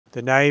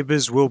The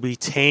neighbours will be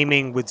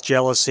teeming with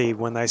jealousy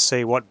when they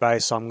see what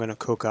base I'm going to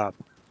cook up.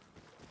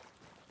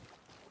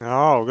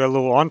 Oh, we've got a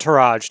little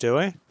entourage, do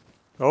we?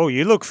 Oh,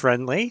 you look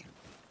friendly.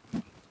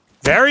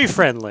 Very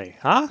friendly,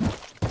 huh?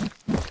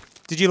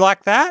 Did you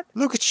like that?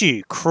 Look at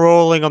you,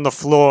 crawling on the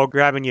floor,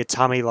 grabbing your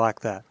tummy like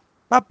that.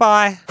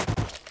 Bye-bye.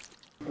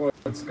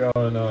 What's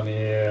going on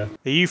here?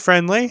 Are you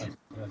friendly? That's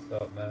messed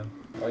up, man.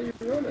 Why are you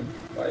running?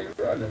 Why are you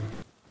running?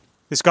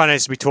 This guy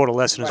needs to be taught a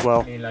lesson as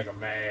well. Fight me like a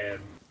man.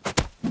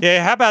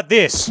 Yeah, how about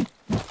this?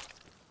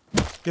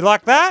 You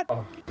like that?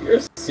 Oh, you're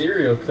a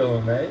serial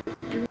killer, mate.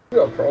 You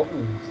got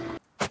problems.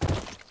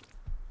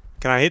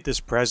 Can I hit this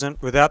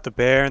present without the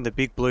bear and the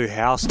big blue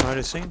house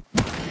noticing?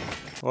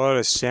 What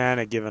has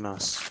Santa given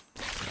us?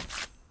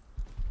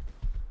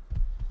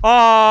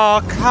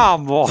 Oh,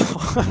 come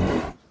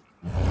on.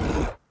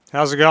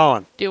 How's it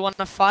going? Do you want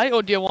to fight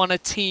or do you want a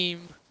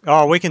team?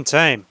 Oh, we can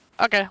team.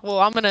 Okay, well,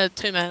 I'm gonna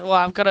two-man. Well,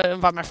 I've got to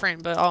invite my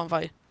friend, but I'll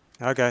invite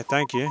you. Okay,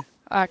 thank you.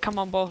 Come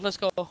on, bro. Let's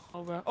go. Oh,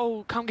 bro.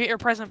 Oh, come get your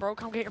present, bro.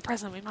 Come get your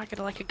present. We might get,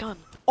 like, a gun.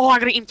 Oh, I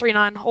got an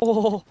M39.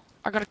 Oh,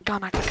 I got a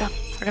gun. I got a gun.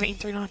 I got an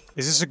M39.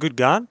 Is this a good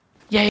gun?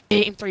 Yeah,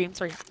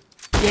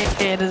 M3.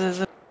 Yeah, this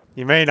is.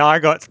 You mean I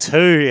got 2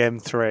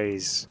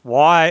 M3s?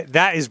 Why?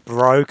 That is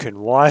broken.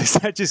 Why is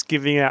that just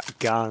giving out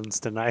guns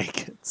to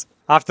nakeds?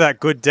 After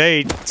that good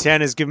deed,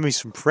 Santa's given me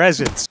some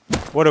presents.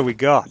 What do we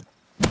got?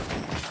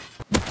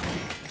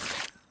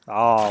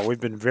 Oh, we've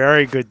been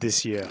very good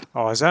this year.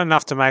 Oh, is that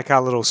enough to make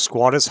our little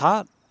squatter's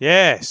hut?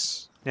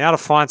 Yes. Now to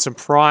find some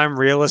prime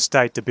real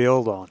estate to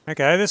build on.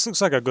 Okay, this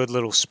looks like a good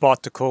little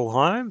spot to call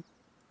home.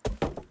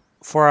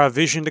 For our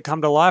vision to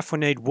come to life, we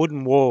need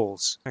wooden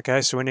walls.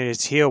 Okay, so we need a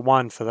tier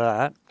 1 for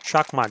that.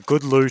 Chuck my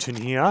good loot in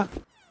here.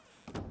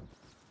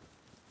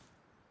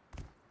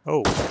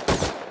 Oh.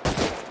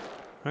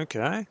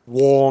 Okay.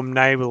 Warm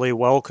neighbourly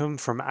welcome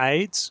from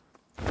AIDS.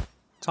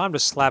 Time to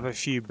slap a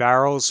few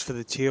barrels for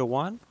the tier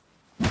 1.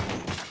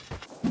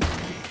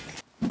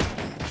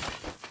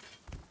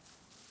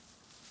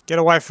 Get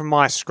away from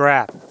my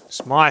scrap.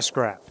 It's my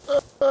scrap.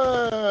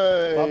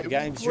 Bub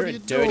Games, you're a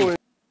dirty.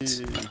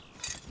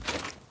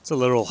 It's a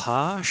little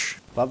harsh.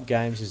 Bub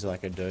Games is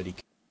like a dirty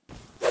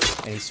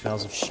and he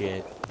smells of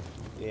shit.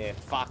 Yeah,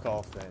 fuck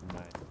off then,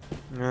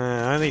 mate.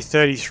 Only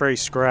 33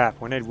 scrap.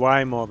 We need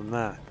way more than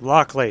that.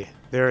 Luckily,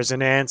 there is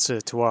an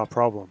answer to our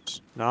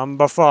problems.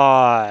 Number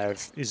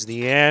 5 is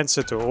the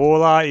answer to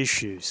all our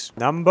issues.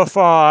 Number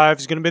 5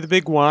 is going to be the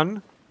big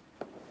one.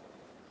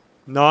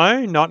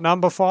 No, not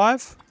number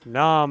 5.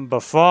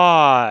 Number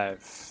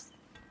 5.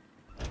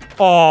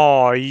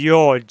 Oh,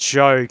 you're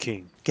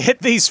joking. Get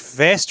these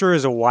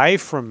festers away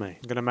from me.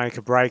 I'm going to make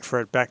a break for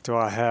it back to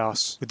our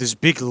house with this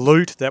big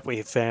loot that we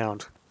have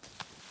found.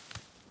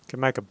 Can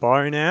make a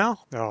bow now.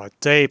 Oh,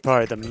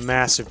 depot the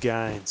massive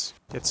gains.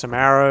 Get some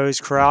arrows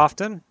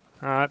crafting.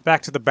 Alright,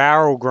 back to the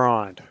barrel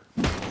grind.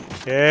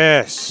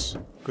 Yes.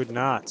 Good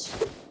nuts.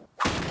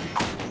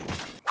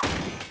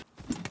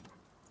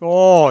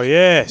 Oh,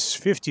 yes.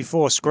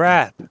 54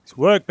 scrap. It's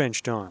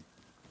workbench time.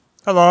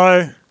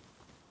 Hello.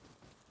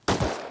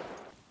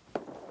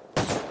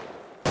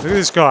 Look at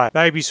this guy.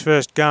 Baby's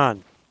first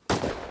gun.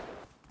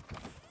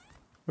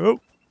 Oh,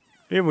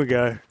 here we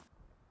go.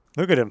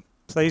 Look at him.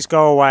 Please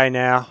go away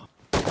now.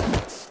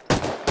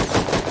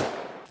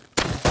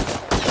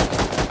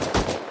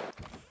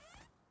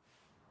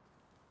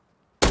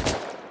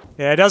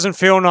 Yeah, it doesn't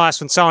feel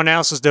nice when someone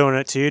else is doing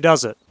it to you,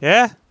 does it?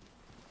 Yeah?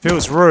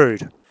 Feels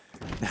rude.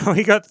 Now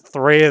we got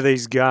 3 of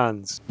these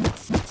guns.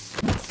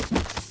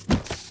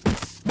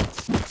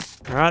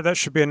 Alright, that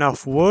should be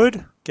enough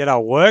wood. Get our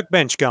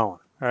workbench going.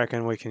 I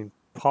reckon we can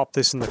pop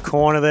this in the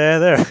corner there.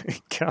 There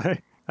we go.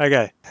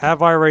 Okay,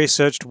 have I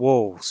researched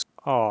walls?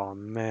 Oh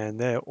man,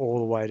 they're all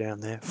the way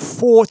down there.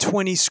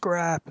 420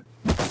 scrap.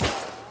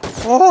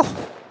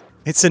 Oh,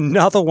 it's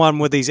another one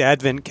with these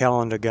advent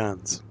calendar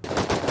guns.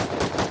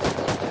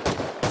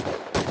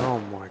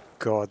 Oh my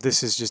god,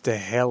 this is just a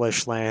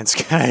hellish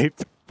landscape.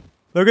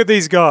 Look at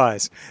these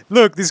guys.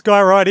 Look, this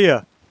guy right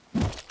here.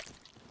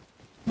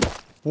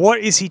 What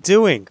is he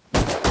doing?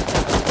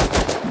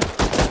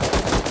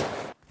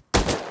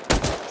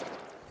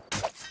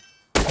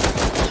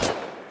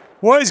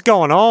 What is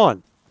going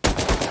on?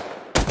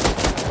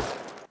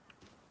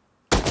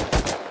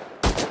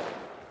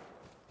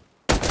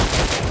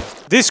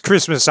 This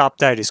Christmas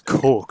update is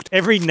cooked.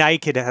 Every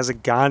naked has a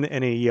gun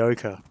and a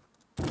yoker.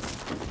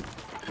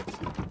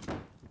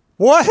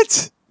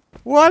 What?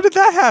 Why did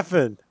that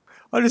happen?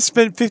 I just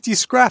spent 50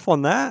 scrap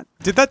on that.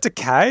 Did that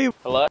decay?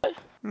 Hello?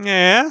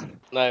 Yeah.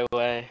 No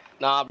way.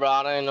 Nah, bro,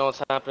 I don't know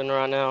what's happening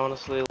right now,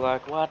 honestly.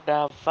 Like, what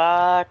the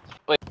fuck?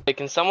 Wait,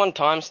 can someone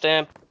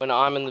timestamp when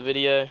I'm in the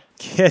video?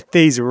 Get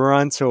these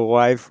runts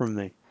away from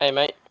me. Hey,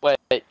 mate, wait,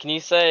 can you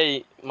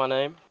say my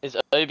name? Is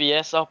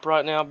OBS up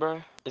right now,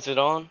 bro? Is it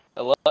on?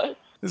 Hello?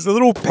 There's a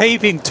little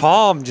peeping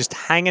Tom just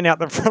hanging out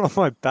the front of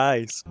my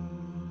base.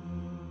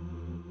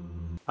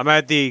 I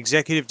made the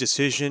executive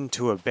decision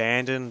to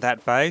abandon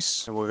that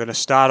base, and we're going to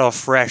start off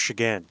fresh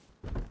again.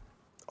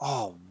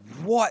 Oh,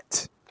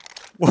 what?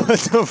 What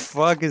the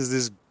fuck is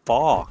this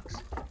box?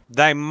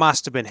 They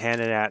must have been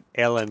handing out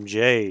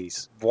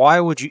LMGs.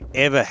 Why would you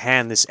ever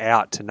hand this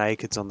out to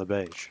nakeds on the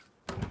beach?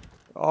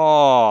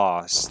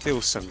 Oh, still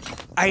some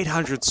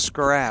 800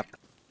 scrap.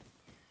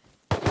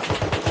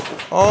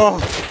 Oh,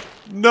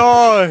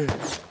 no!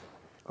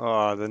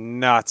 Oh, the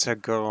nuts are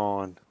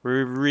gone. We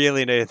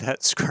really need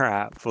that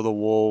scrap for the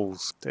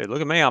walls. Dude, look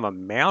at me, I'm a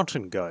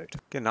mountain goat.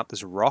 Getting up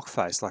this rock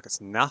face like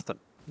it's nothing.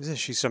 There's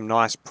actually some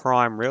nice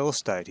prime real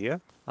estate here.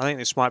 I think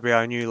this might be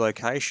our new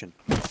location.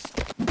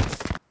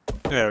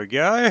 There we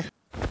go.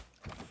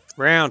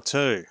 Round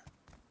 2.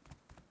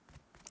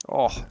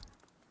 Oh.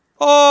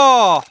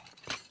 Oh!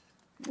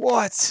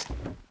 What?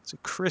 It's a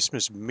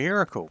Christmas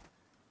miracle.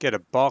 Get a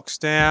box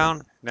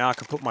down. Now I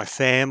can put my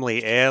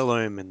family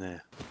heirloom in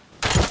there.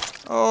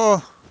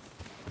 Oh.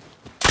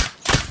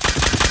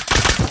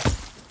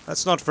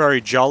 That's not very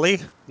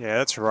jolly. Yeah,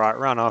 that's right.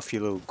 Run off,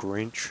 you little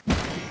Grinch.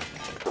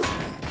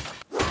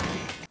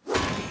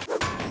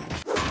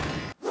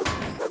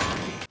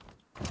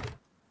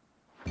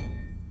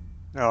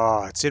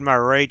 Oh, it's in my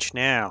reach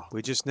now.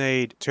 We just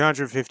need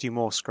 250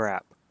 more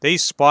scrap.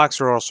 These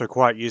spikes are also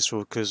quite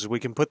useful because we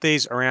can put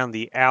these around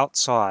the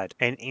outside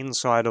and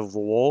inside of the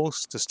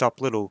walls to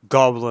stop little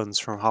goblins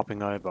from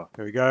hopping over.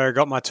 There we go,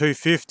 got my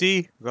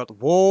 250, we got the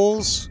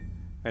walls,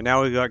 and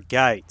now we got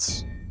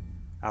gates.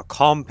 Our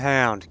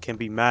compound can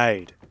be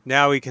made.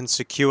 Now we can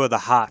secure the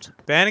hut.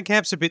 Bandit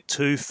camp's a bit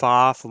too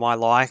far for my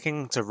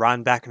liking to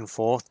run back and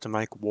forth to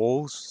make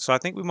walls, so I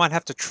think we might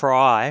have to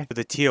try for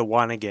the tier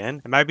 1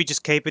 again, and maybe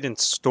just keep it in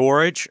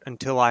storage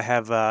until I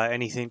have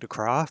anything to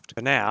craft.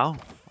 For now,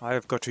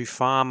 I've got to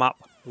farm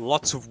up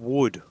lots of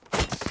wood.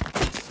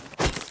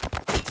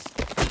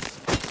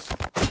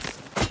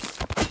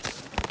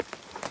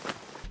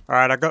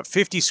 Alright, I got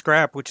 50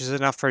 scrap, which is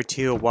enough for a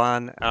tier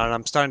 1, and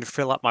I'm starting to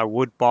fill up my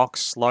wood box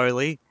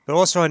slowly. But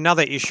also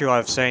another issue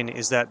I've seen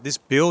is that this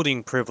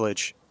building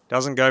privilege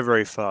doesn't go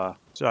very far.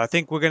 So I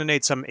think we're going to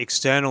need some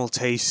external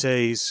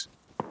TCs.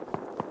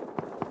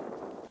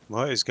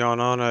 What is going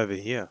on over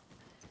here?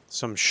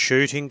 Some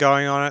shooting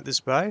going on at this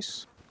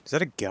base? Is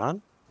that a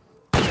gun?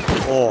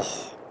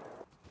 Oh.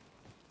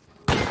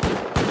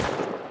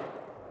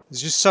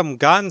 There's just some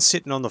gun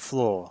sitting on the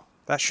floor.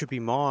 That should be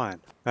mine.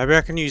 Maybe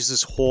I can use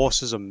this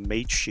horse as a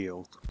meat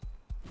shield.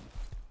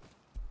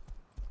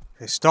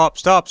 Okay, stop,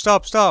 stop,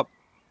 stop, stop!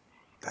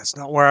 That's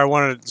not where I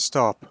wanted it to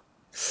stop.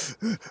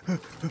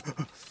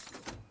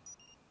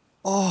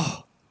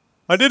 Oh!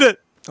 I did it!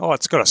 Oh,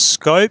 it's got a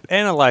scope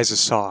and a laser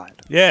sight.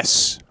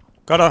 Yes!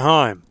 Got it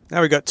home.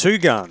 Now we got 2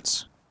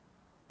 guns.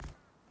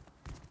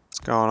 What's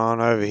going on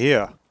over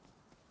here?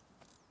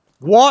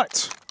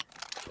 What?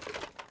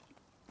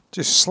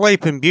 Just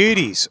sleeping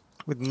beauties.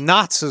 With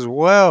nuts as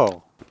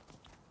well.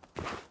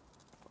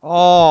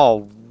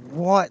 Oh,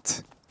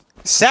 what?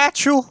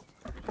 Satchel?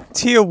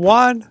 Tier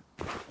 1?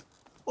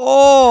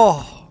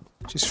 Oh!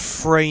 Just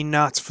free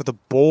nuts for the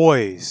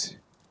boys.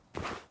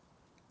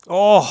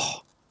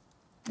 Oh!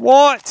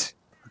 What?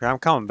 Okay, I'm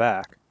coming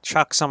back.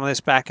 Chuck some of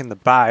this back in the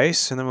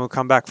base, and then we'll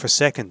come back for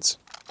seconds.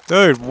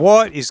 Dude,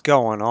 what is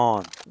going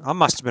on? I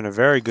must have been a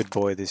very good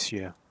boy this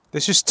year.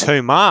 There's just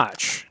too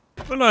much.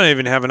 I don't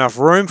even have enough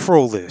room for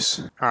all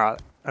this.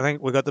 Alright, I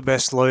think we got the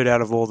best loot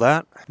out of all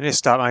that. I need to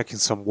start making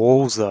some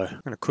walls though.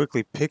 I'm going to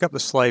quickly pick up the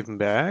sleeping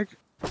bag.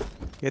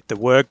 Get the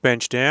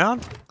workbench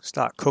down.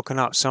 Start cooking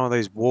up some of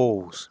these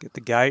walls. Get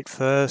the gate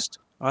first.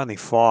 Only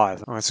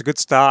 5. Oh, it's a good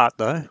start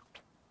though.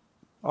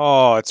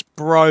 Oh, it's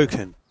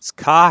broken. It's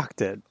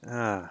carked it.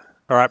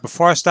 Alright,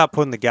 before I start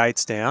putting the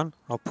gates down,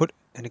 I'll put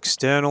an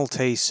external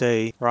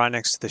TC right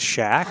next to the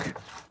shack.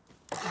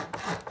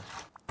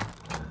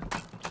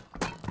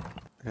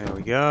 There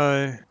we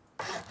go.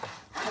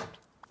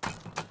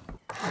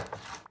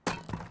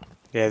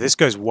 Yeah, this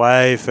goes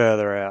way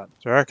further out.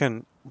 So I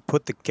reckon we'll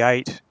put the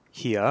gate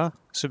here.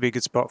 This would be a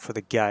good spot for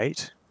the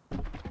gate.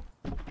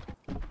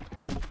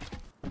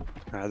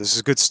 Alright, this is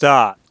a good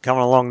start.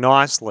 Coming along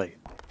nicely.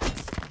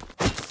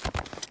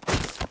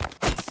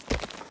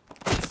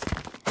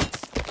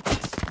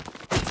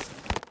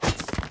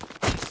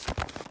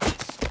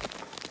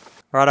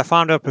 Alright, I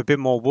farmed up a bit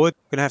more wood.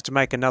 Gonna have to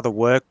make another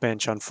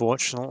workbench,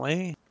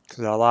 unfortunately,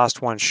 because our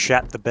last one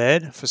shat the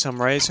bed for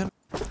some reason.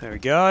 There we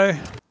go.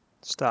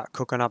 Start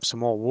cooking up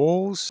some more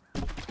walls.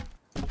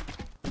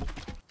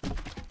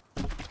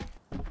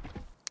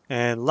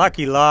 And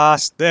lucky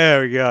last,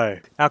 there we go.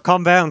 Our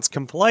compound's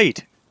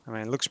complete. I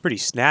mean, it looks pretty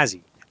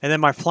snazzy. And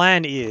then my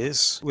plan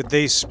is, with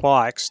these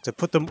spikes, to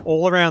put them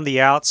all around the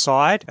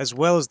outside, as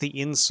well as the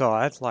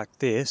inside, like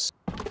this.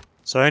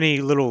 So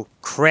any little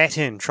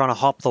cretin trying to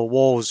hop the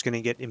wall is going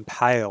to get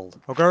impaled.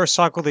 I'll go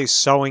recycle these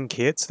sewing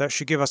kits. That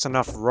should give us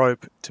enough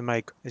rope to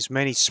make as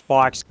many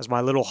spikes as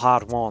my little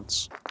heart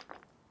wants.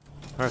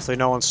 Hopefully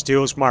no one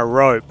steals my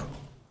rope.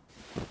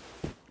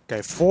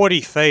 Okay,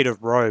 40 feet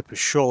of rope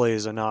surely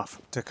is enough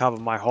to cover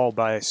my whole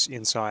base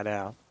inside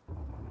out.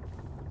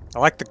 I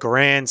like the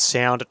grand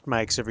sound it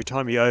makes every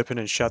time you open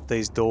and shut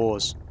these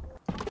doors.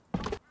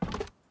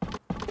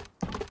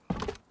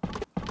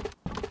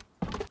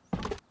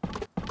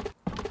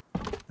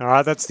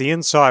 Alright, that's the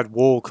inside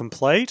wall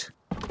complete.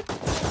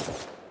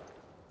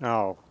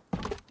 Oh.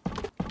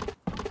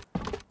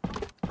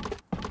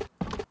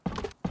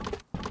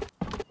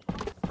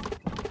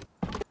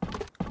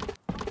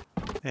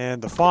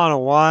 And the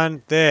final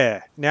one,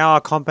 there. Now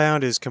our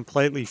compound is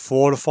completely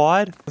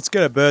fortified. Let's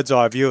get a bird's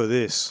eye view of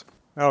this.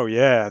 Oh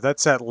yeah,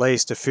 that's at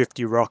least a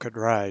 50 rocket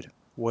raid.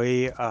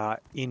 We are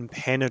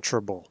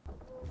impenetrable.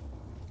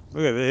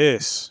 Look at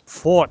this.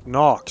 Fort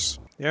Knox.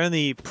 The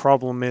only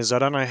problem is I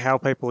don't know how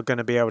people are going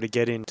to be able to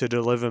get in to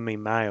deliver me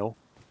mail.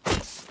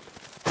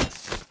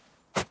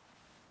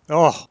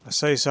 Oh, I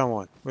see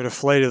someone with a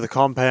fleet of the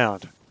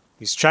compound.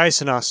 He's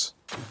chasing us.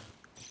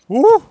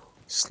 Woo!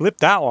 Slipped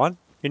that one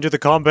into the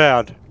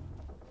compound.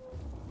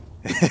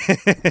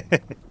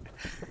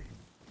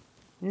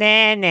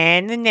 Nah, nah,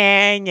 nah,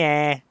 nah,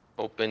 nah.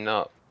 Open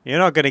up. You're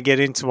not going to get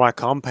into my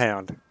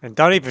compound. And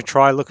don't even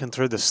try looking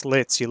through the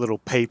slits, you little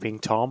peeping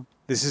Tom.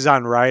 This is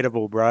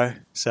unraidable, bro.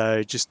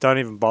 So just don't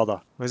even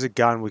bother. Where's a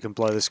gun we can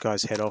blow this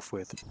guy's head off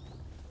with?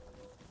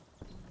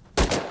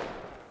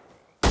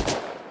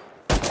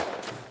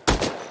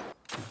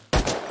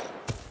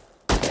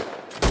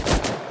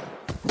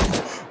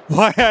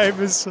 My aim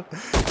is...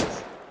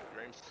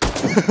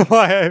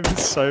 My aim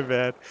is so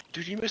bad.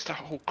 Dude, you missed a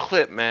whole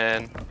clip,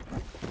 man.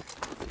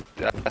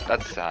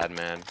 That's sad,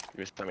 man. You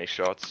missed that many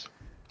shots.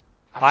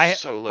 I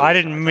so low I the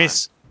didn't entire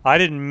miss... I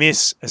didn't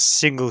miss a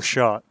single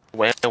shot.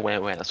 When?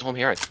 That's all I'm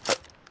hearing.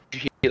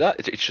 Did you hear that?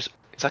 It's just...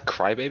 Is that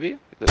Crybaby?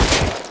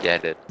 Yeah,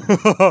 it did.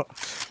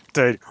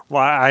 Dude,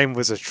 my aim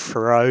was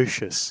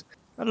atrocious.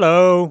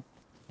 Hello.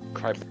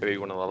 Crybaby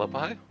want a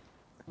lullaby?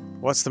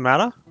 What's the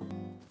matter?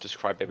 Just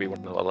Crybaby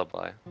want a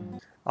lullaby.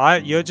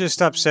 You're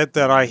just upset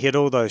that I hit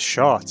all those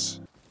shots.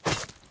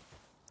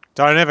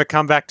 Don't ever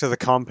come back to the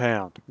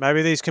compound.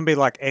 Maybe these can be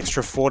like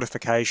extra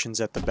fortifications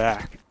at the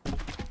back.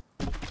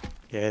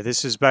 Yeah,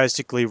 this is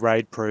basically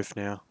raid proof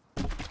now.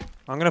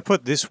 I'm gonna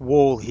put this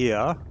wall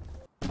here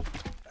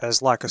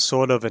as like a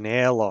sort of an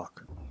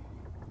airlock.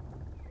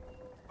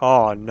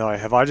 Oh no,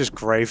 have I just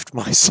griefed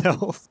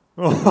myself?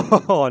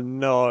 Oh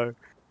no,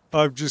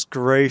 I've just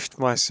griefed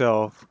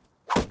myself.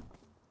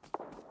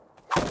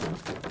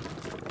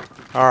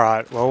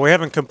 Alright, well we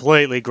haven't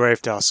completely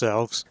griefed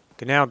ourselves. We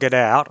can now get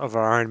out of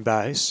our own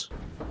base.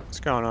 What's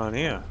going on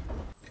here?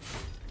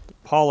 The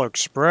Polar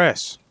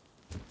Express.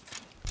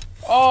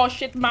 Oh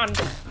shit, man.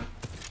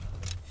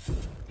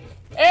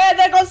 Hey,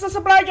 there goes the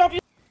supply drop.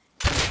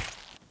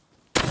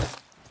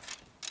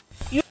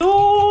 You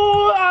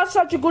are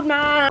such a good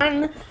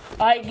man.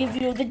 I give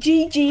you the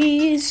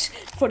GGs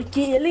for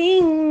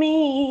killing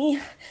me.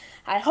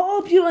 I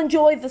hope you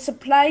enjoy the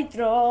supply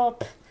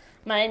drop.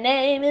 My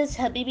name is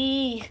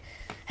Habibi.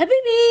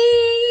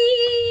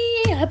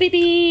 Habibi!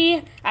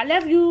 Habibi! I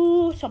love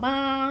you so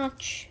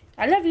much.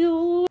 I love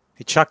you.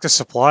 He chucked a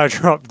supply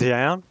drop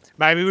down.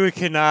 Maybe we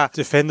can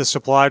defend the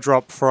supply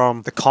drop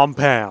from the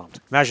compound.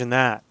 Imagine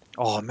that.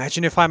 Oh,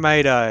 imagine if I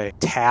made a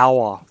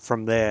tower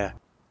from there.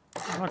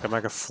 I could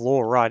make a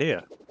floor right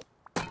here.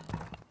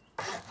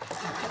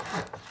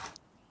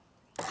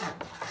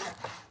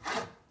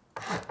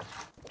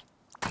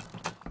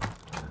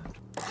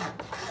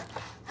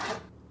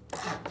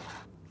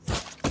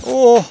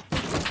 Oh!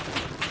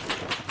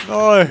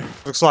 No!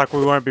 Looks like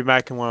we won't be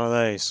making one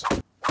of these.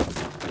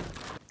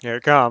 Here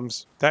it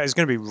comes. That is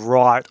going to be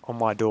right on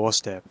my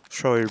doorstep.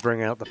 Surely we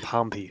bring out the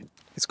pumpy.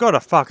 It's got a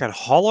fucking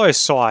hollow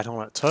sight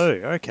on it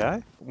too.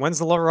 Okay. When's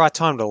the right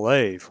time to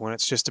leave? When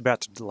it's just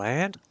about to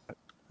land? I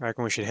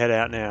reckon we should head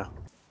out now.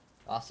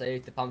 I see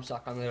the pump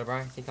suck on little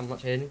bro. Think I'm not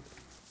cheating?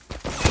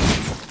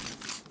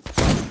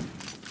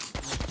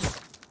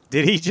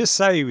 Did he just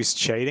say he was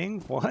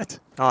cheating? What?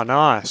 Oh,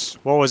 nice.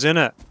 What was in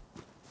it?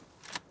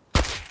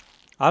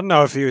 I don't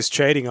know if he was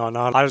cheating or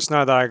not. I just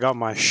know that I got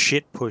my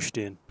shit pushed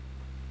in.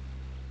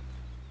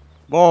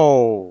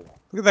 Whoa.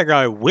 Look at that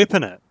guy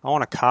whipping it. I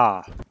want a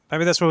car.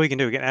 Maybe that's what we can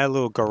do. We can add a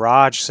little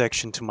garage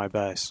section to my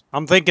base.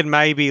 I'm thinking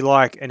maybe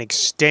like an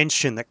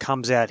extension that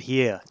comes out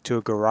here to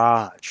a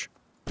garage.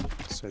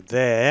 So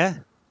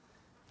there.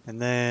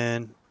 And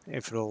then,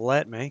 if it'll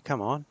let me,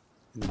 come on.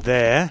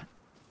 There.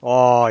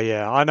 Oh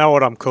yeah, I know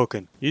what I'm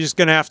cooking. You're just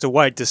gonna have to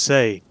wait to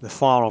see the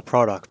final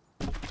product.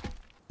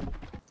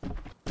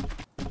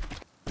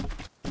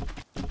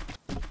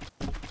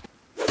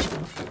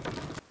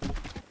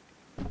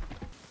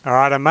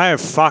 Alright, I may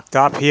have fucked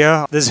up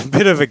here. There's a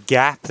bit of a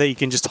gap that you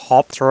can just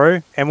hop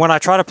through. And when I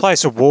try to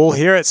place a wall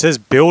here, it says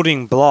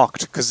building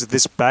blocked because of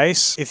this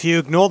base. If you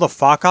ignore the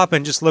fuck up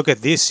and just look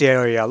at this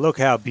area, look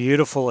how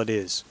beautiful it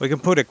is. We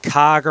can put a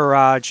car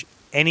garage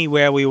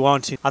anywhere we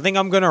want to. I think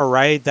I'm going to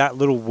raid that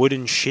little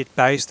wooden shit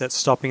base that's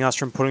stopping us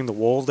from putting the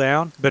wall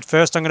down. But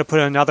first I'm going to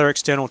put another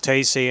external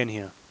TC in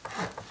here.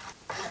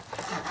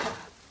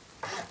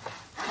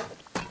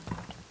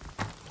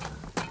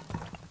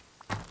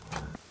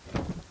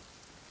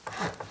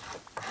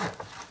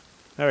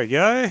 There we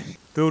go.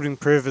 Building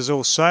proof is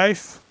all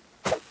safe.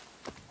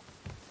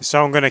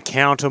 So I'm going to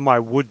counter my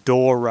wood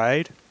door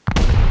raid.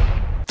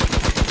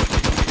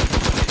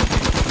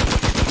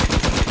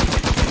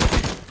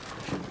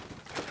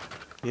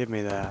 Give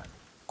me that.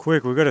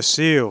 Quick, we've got a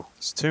seal.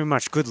 There's too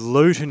much good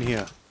loot in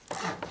here.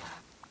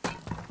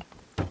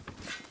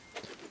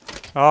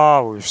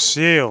 Oh, we've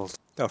sealed.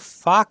 The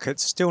fuck?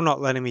 It's still not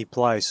letting me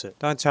place it.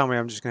 Don't tell me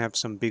I'm just gonna have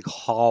some big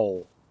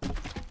hole.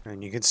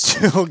 And you can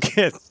still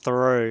get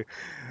through.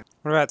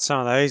 What about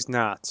some of these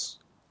nuts?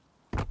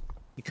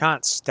 You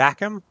can't stack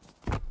them?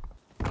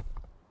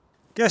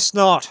 Guess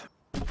not.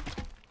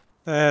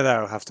 There,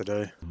 that'll have to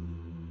do.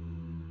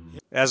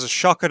 As a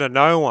shocker to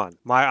no one,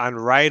 my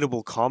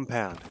unraidable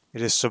compound.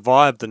 It has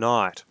survived the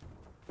night.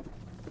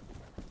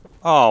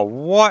 Oh,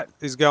 what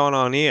is going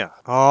on here?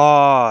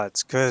 Oh,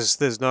 it's because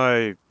there's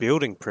no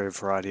building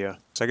proof right here.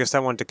 So I guess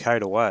that one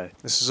decayed away.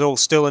 This is all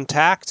still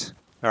intact?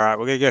 Alright,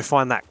 we're gonna go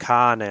find that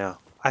car now.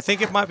 I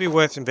think it might be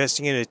worth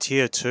investing in a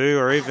tier 2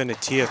 or even a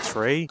tier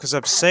 3, because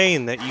I've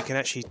seen that you can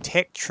actually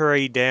tech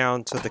tree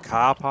down to the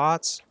car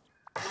parts.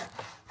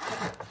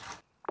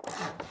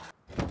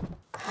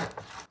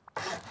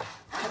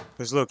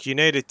 Because look, you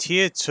need a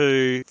tier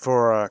 2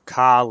 for a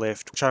car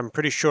lift, which I'm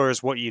pretty sure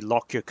is what you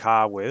lock your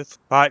car with.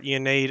 But you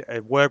need a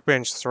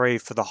workbench 3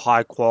 for the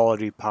high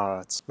quality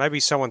parts.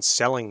 Maybe someone's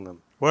selling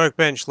them.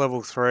 Workbench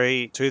level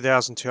 3,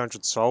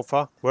 2,200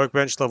 sulfur.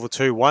 Workbench level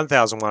 2,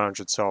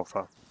 1,100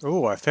 sulfur.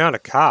 Ooh, I found a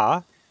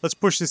car. Let's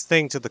push this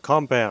thing to the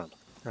compound.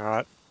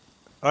 Alright.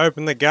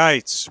 Open the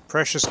gates.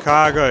 Precious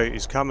cargo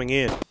is coming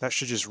in. That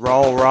should just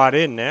roll right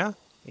in now.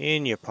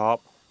 In you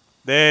pop.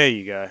 There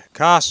you go.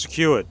 Car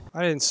secured.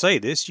 I didn't see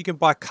this. You can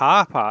buy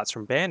car parts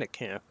from Bandit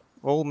Camp.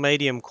 All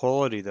medium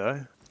quality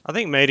though. I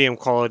think medium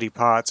quality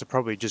parts are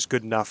probably just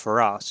good enough for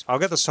us. I'll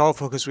get the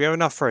sulfur because we have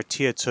enough for a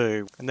tier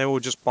 2. And then we'll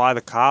just buy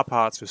the car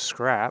parts with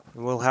scrap.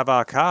 And we'll have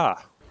our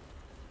car.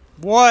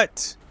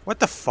 What? What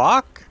the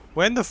fuck?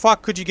 When the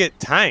fuck could you get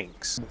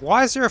tanks?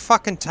 Why is there a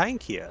fucking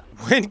tank here?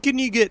 When can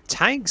you get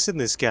tanks in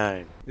this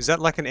game? Is that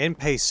like an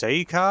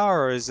NPC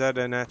car or is that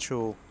an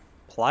actual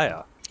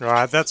player?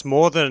 Alright, that's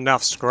more than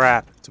enough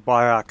scrap to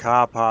buy our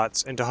car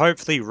parts and to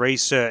hopefully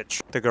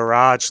research the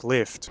garage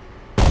lift.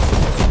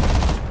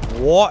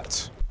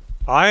 What?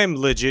 I am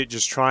legit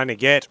just trying to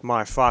get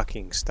my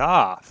fucking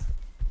stuff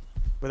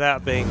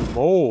without being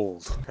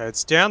mauled. Okay,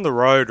 it's down the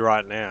road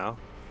right now.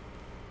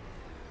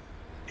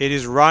 It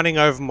is running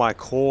over my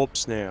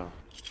corpse now.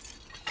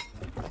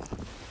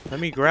 Let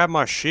me grab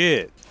my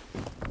shit.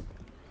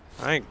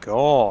 Thank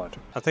God.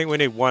 I think we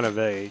need one of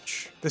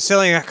each. They're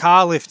selling a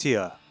car lift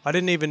here. I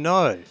didn't even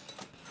know.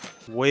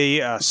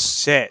 We are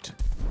set.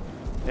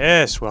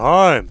 Yes, we're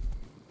home.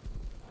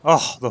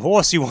 Oh, the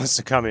horsey wants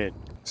to come in.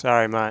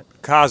 Sorry, mate.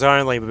 Cars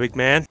only, big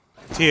man.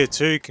 Tier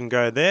 2 can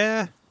go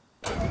there.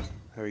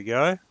 There we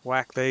go.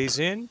 Whack these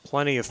in.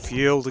 Plenty of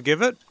fuel to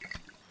give it.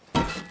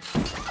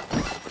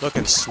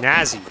 Looking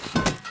snazzy.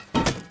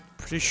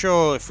 Pretty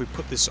sure if we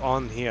put this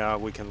on here,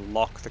 we can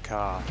lock the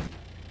car.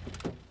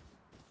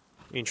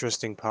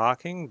 Interesting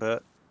parking,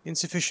 but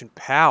insufficient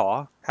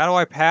power? How do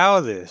I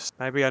power this?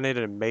 Maybe I need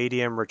a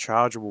medium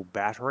rechargeable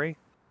battery.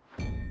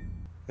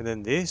 And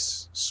then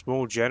this,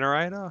 small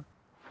generator.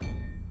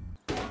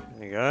 There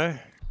you go.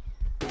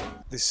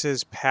 This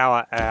says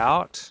power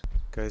out.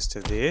 Goes to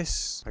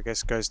this. I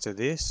guess goes to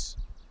this.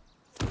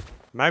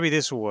 Maybe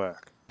this will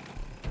work.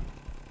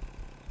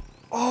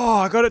 Oh,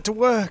 I got it to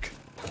work.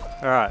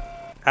 Alright,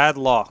 add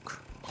lock.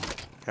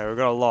 Okay, we've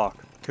got a lock.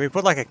 Can we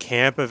put like a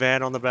camper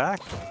van on the back?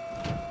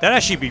 That'd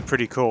actually be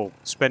pretty cool,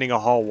 spending a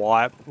whole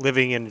wipe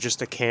living in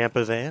just a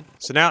camper van.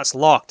 So now it's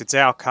locked, it's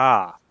our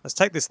car. Let's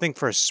take this thing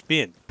for a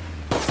spin.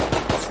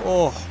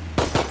 Oh,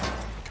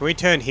 can we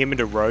turn him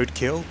into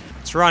roadkill?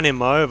 Let's run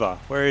him over.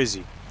 Where is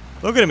he?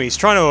 Look at him, he's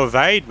trying to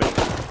evade me.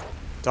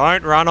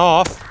 Don't run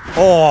off.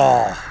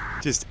 Oh,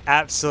 just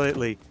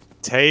absolutely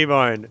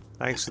T-bone.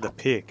 Thanks for the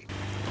pick.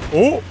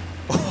 Oh,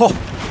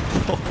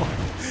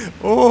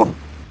 oh.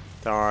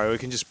 Don't worry, we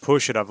can just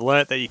push it. I've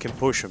learnt that you can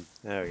push them.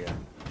 There we go.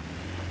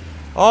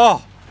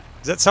 Oh,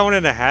 is that someone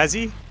in a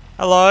Hazzy?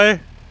 Hello.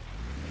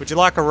 Would you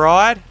like a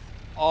ride?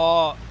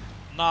 Oh,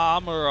 nah,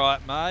 I'm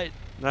alright, mate.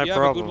 No you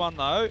problem. Have a good one,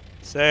 though.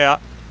 See ya.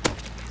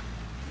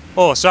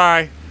 Oh,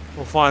 sorry.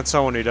 We'll find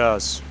someone who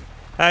does.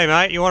 Hey,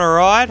 mate, you want a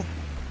ride?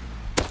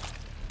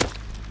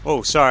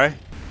 Oh, sorry.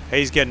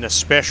 He's getting a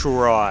special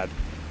ride.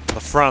 The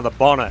front of the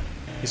bonnet.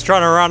 He's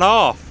trying to run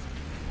off.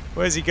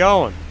 Where's he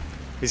going?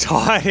 He's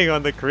hiding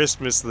on the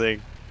Christmas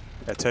thing.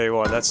 I tell you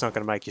what, that's not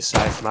going to make you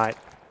safe, mate.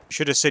 You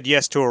should have said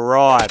yes to a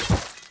ride.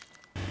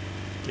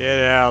 Get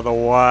out of the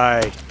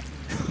way.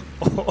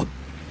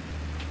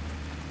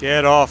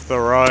 Get off the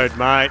road,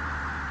 mate.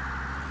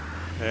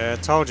 Yeah,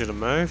 I told you to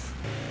move.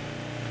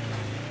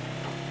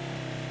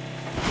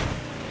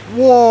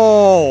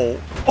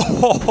 Whoa!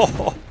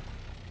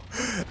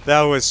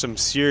 That was some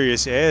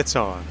serious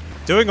airtime.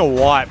 Doing a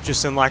wipe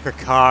just in like a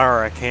car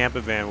or a camper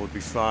van would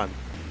be fun.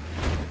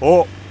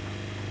 Oh!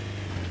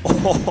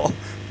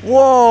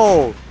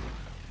 Whoa!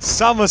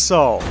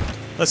 Somersault!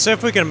 Let's see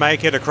if we can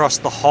make it across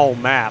the whole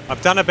map.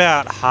 I've done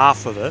about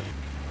half of it.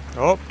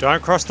 Oh,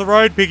 don't cross the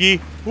road, piggy.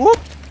 Whoop!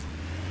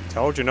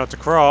 Told you not to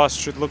cross.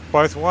 Should look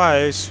both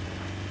ways.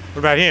 What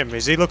about him?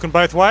 Is he looking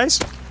both ways?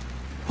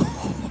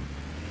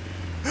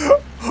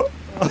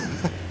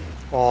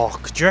 Oh,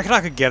 do you reckon I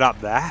could get up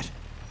that?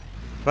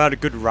 About a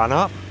good run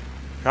up?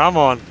 Come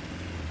on.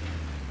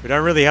 We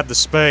don't really have the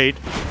speed.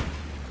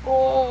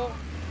 Oh.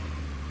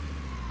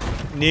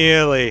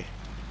 Nearly.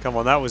 Come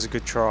on, that was a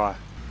good try.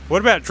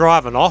 What about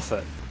driving off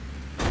it?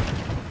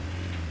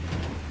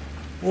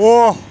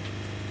 Whoa!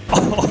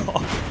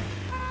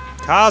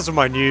 Cars are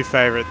my new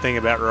favourite thing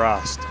about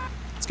Rust.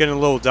 It's getting a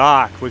little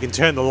dark. We can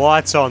turn the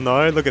lights on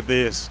though. Look at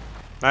this.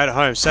 Made it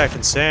home safe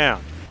and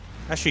sound.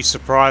 Actually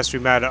surprised we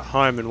made it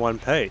home in one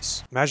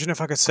piece. Imagine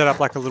if I could set up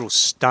like a little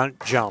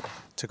stunt jump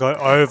to go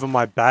over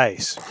my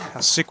base. How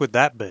sick would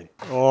that be?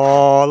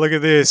 Oh, look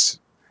at this.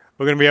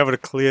 We're going to be able to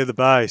clear the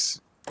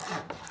base.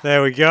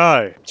 There we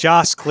go.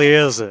 Just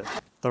clears it.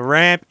 The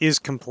ramp is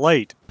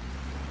complete.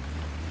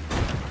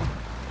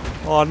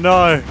 Oh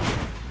no.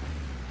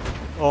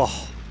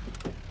 Oh.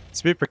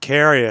 It's a bit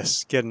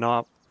precarious getting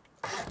up.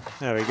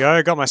 There we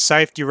go. Got my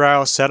safety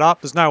rail set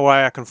up. There's no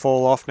way I can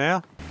fall off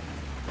now.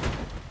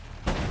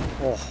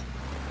 Oh.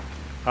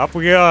 Up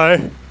we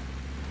go.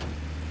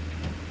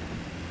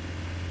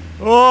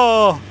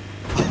 Oh.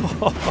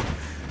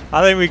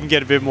 I think we can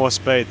get a bit more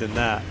speed than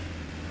that.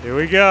 Here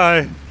we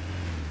go.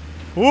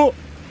 Whoa.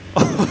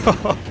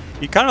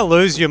 You kind of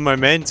lose your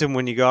momentum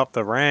when you go up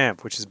the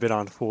ramp, which is a bit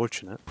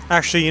unfortunate.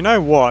 Actually, you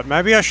know what?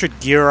 Maybe I should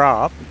gear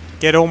up,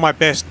 get all my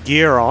best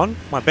gear on,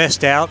 my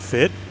best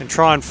outfit, and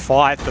try and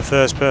fight the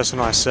first person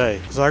I see.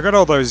 Because I got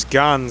all those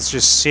guns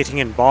just sitting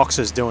in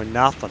boxes doing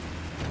nothing.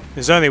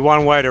 There's only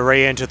one way to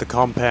re-enter the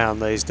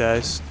compound these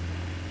days.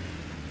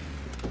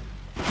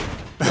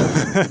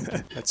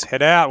 Let's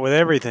head out with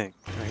everything.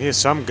 I hear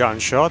some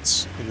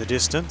gunshots in the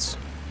distance.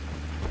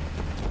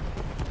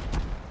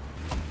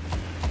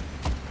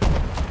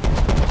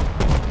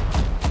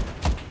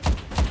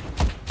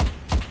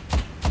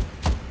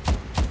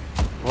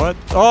 What?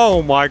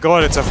 Oh my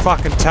god, it's a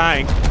fucking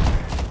tank.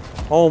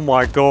 Oh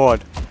my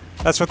god.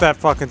 That's what that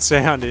fucking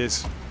sound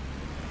is.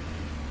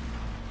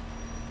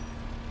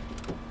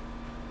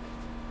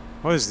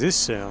 What is this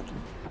sound?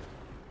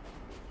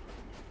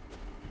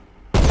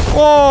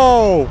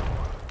 Whoa!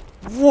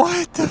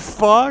 What the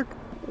fuck?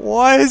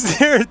 Why is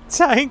there a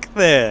tank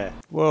there?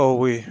 Well,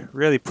 we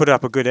really put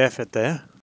up a good effort there.